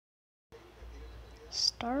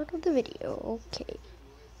Start of the video, okay.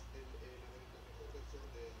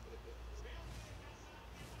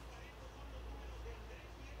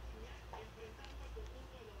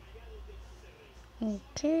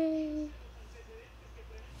 Okay.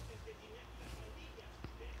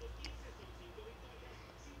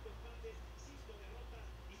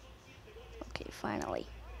 Okay, finally.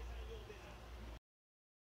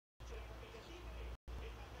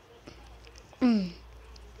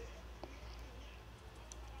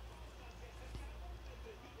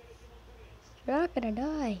 You're not gonna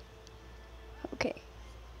die. Okay.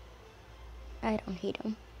 I don't hate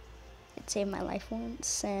him. It saved my life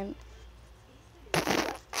once, and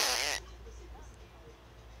it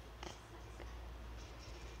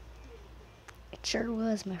sure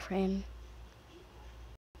was, my friend.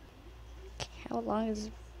 Okay, how long is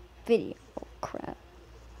this video? Oh crap.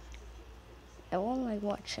 I won't like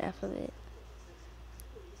watch half of it.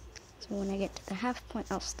 So when I get to the half point,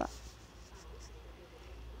 I'll stop.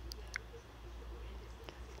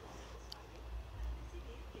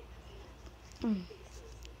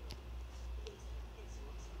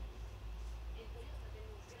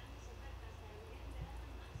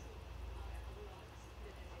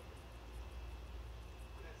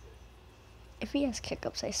 If he has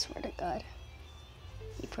kick-ups, I swear to God.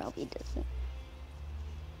 He probably doesn't.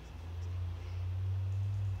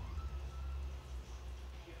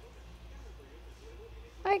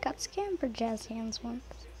 I got scammed for jazz hands once.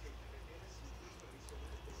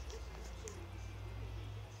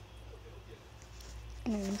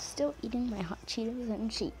 And I'm still eating my hot Cheetos and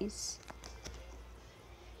cheese.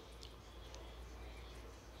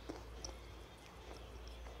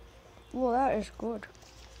 Well, that is good.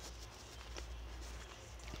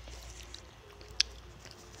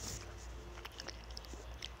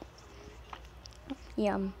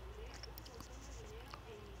 Yum.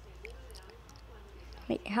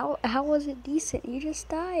 Wait, how was it decent? You just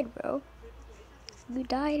died, bro. You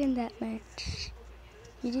died in that match.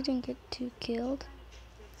 You didn't get too killed.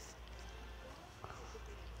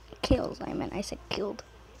 Kills, I meant. I said killed.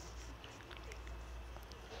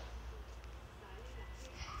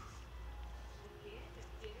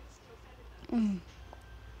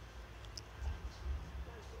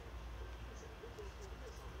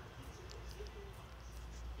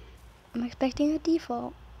 I'm expecting a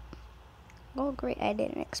default. Oh great, I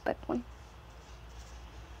didn't expect one.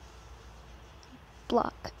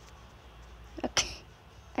 Block. Okay,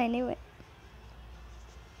 I knew it.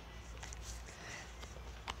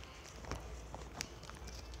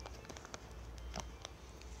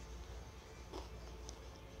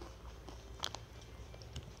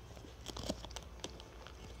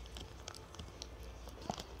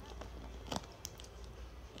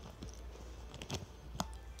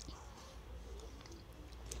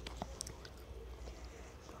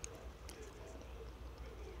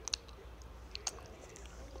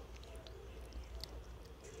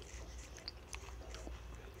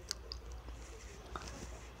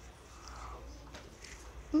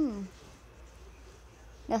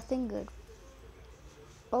 Nothing good.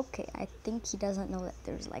 Okay, I think he doesn't know that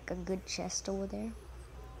there's like a good chest over there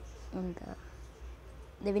in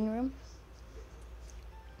the living room.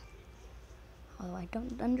 Although I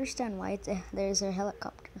don't understand why there's a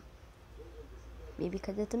helicopter. Maybe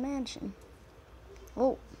because it's a mansion.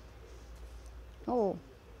 Oh. Oh.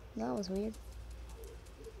 That was weird.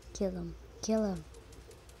 Kill him. Kill him.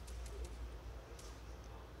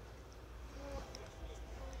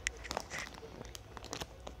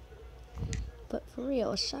 But for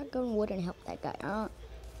real, a shotgun wouldn't help that guy, huh?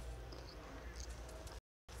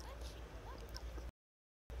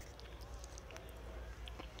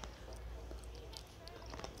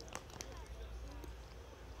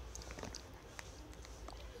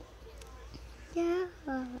 Yeah.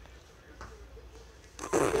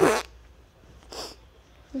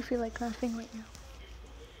 I feel like laughing right now.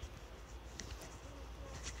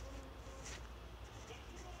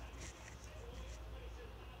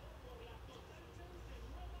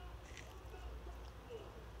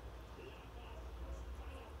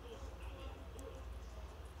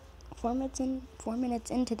 Four minutes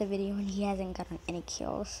into the video and he hasn't gotten any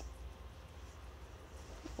kills.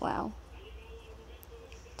 Wow.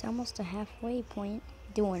 It's almost a halfway point.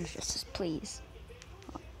 Do injustice, please.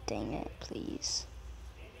 Oh, dang it, please.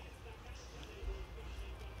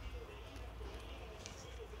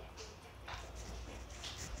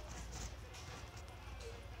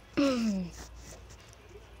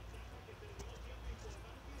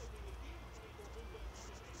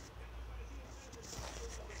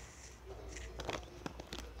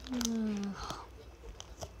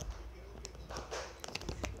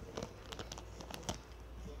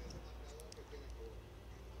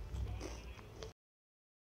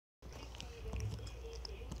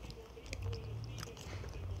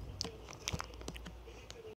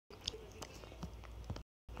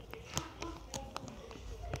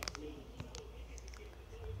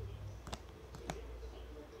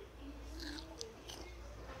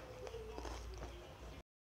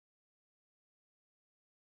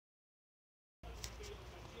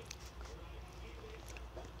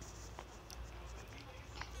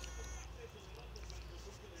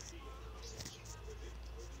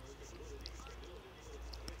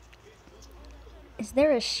 Is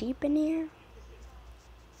there a sheep in here?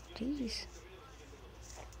 Jeez.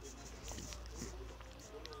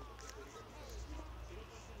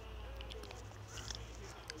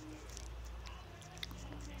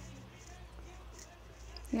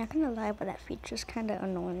 Not gonna lie, but that feature's kinda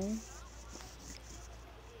annoying.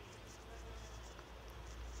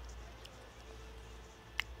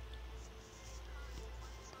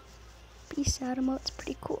 Peace out emote's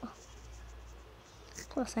pretty cool.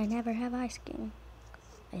 Plus, I never have ice skin.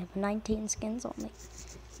 I have 19 skins only.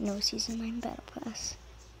 No season 9 battle pass.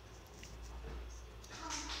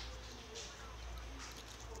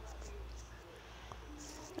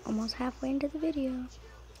 Almost halfway into the video.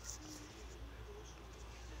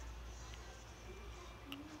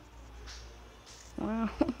 Wow,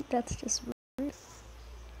 that's just rude.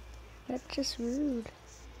 That's just rude.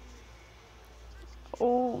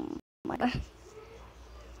 Oh my god.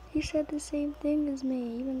 He said the same thing as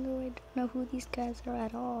me, even though I don't know who these guys are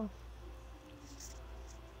at all.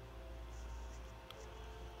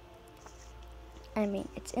 I mean,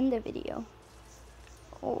 it's in the video.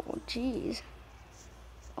 Oh, jeez.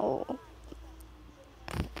 Oh.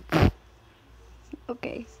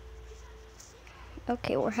 Okay.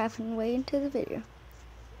 Okay, we're halfway into the video.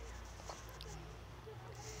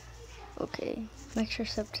 Okay, make sure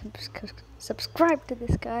subscribe to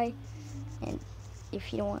this guy. And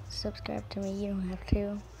if you don't want to subscribe to me, you don't have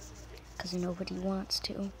to. Because nobody wants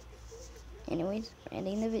to. Anyways, we're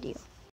ending the video.